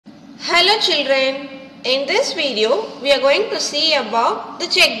Hello children, in this video we are going to see about the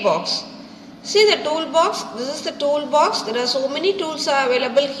checkbox. See the toolbox, this is the toolbox, there are so many tools are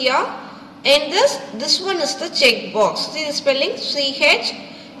available here. In this one is the checkbox. See the spelling C-H-E-C-K,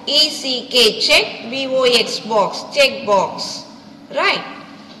 check, B-O-X box, checkbox. Right.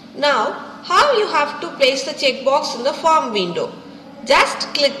 Now how you have to place the checkbox in the form window?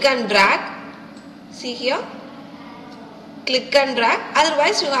 Just click and drag. See here. Click and drag,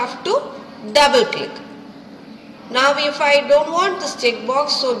 otherwise you have to double click. Now if I don't want this checkbox,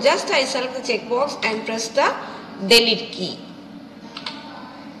 so just I select the checkbox and press the delete key.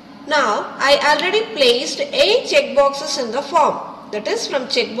 Now I already placed 8 checkboxes in the form, that is from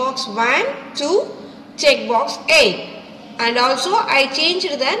checkbox 1 to checkbox 8, and also I changed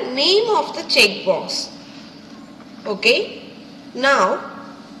the name of the checkbox. Okay. Now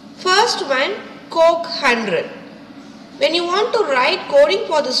first one, Coke 100. When you want to write coding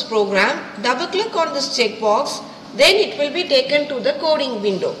for this program, double click on this checkbox, then it will be taken to the coding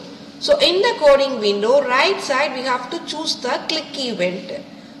window. So in the coding window, right side we have to choose the click event.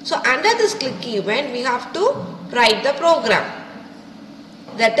 So under this click event, we have to write the program.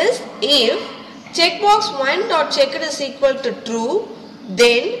 That is, if checkbox 1.checked is equal to true,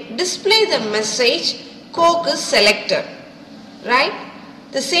 then display the message Coke is selected. Right?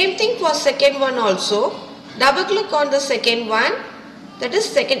 The same thing for second one also. Double click on the second one, that is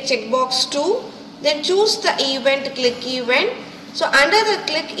second checkbox 2, then choose the event, click event. So under the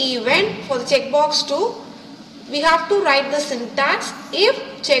click event for the checkbox 2, we have to write the syntax. If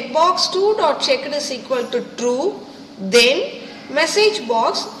checkbox 2.checked is equal to true, then message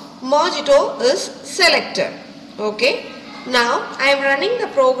box Mojito is selected. Okay. Now I am running the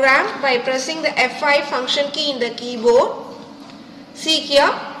program by pressing the F5 function key in the keyboard. See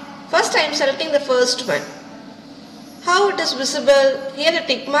here, first I am selecting the first one. How it is visible? Here the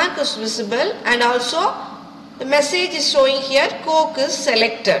tick mark is visible and also the message is showing here Coke is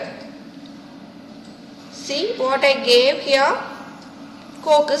selected. See what I gave here,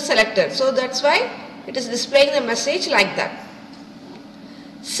 Coke is selected. So that's why it is displaying the message like that.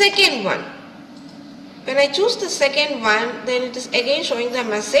 Second one, when I choose the second one, then it is again showing the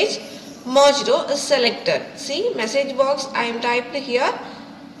message Mojito is selected. See, message box I am typed here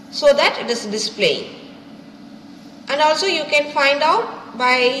so that it is displaying. And also you can find out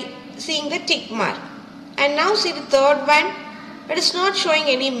by seeing the tick mark. And now see the third one, it is not showing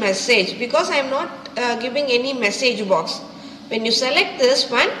any message because I am not giving any message box. When you select this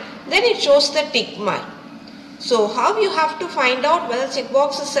one, then it shows the tick mark. So how you have to find out whether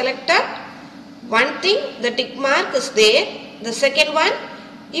checkbox is selected? One thing, the tick mark is there. The second one,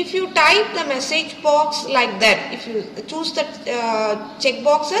 if you type the message box like that, if you choose the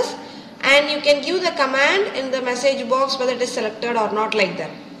checkboxes, and you can give the command in the message box whether it is selected or not, like that.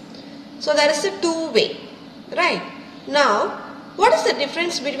 So there is a two-way. Right. Now, what is the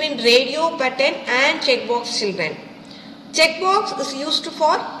difference between radio button and checkbox, children? Checkbox is used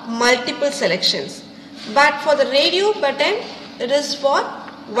for multiple selections. But for the radio button, it is for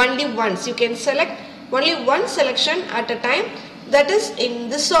only once. You can select only one selection at a time. That is in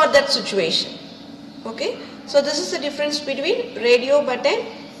this or that situation. Okay. So this is the difference between radio button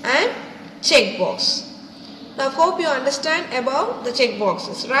and checkbox. Now hope you understand about the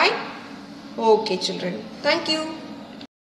checkboxes, right? Okay children, thank you.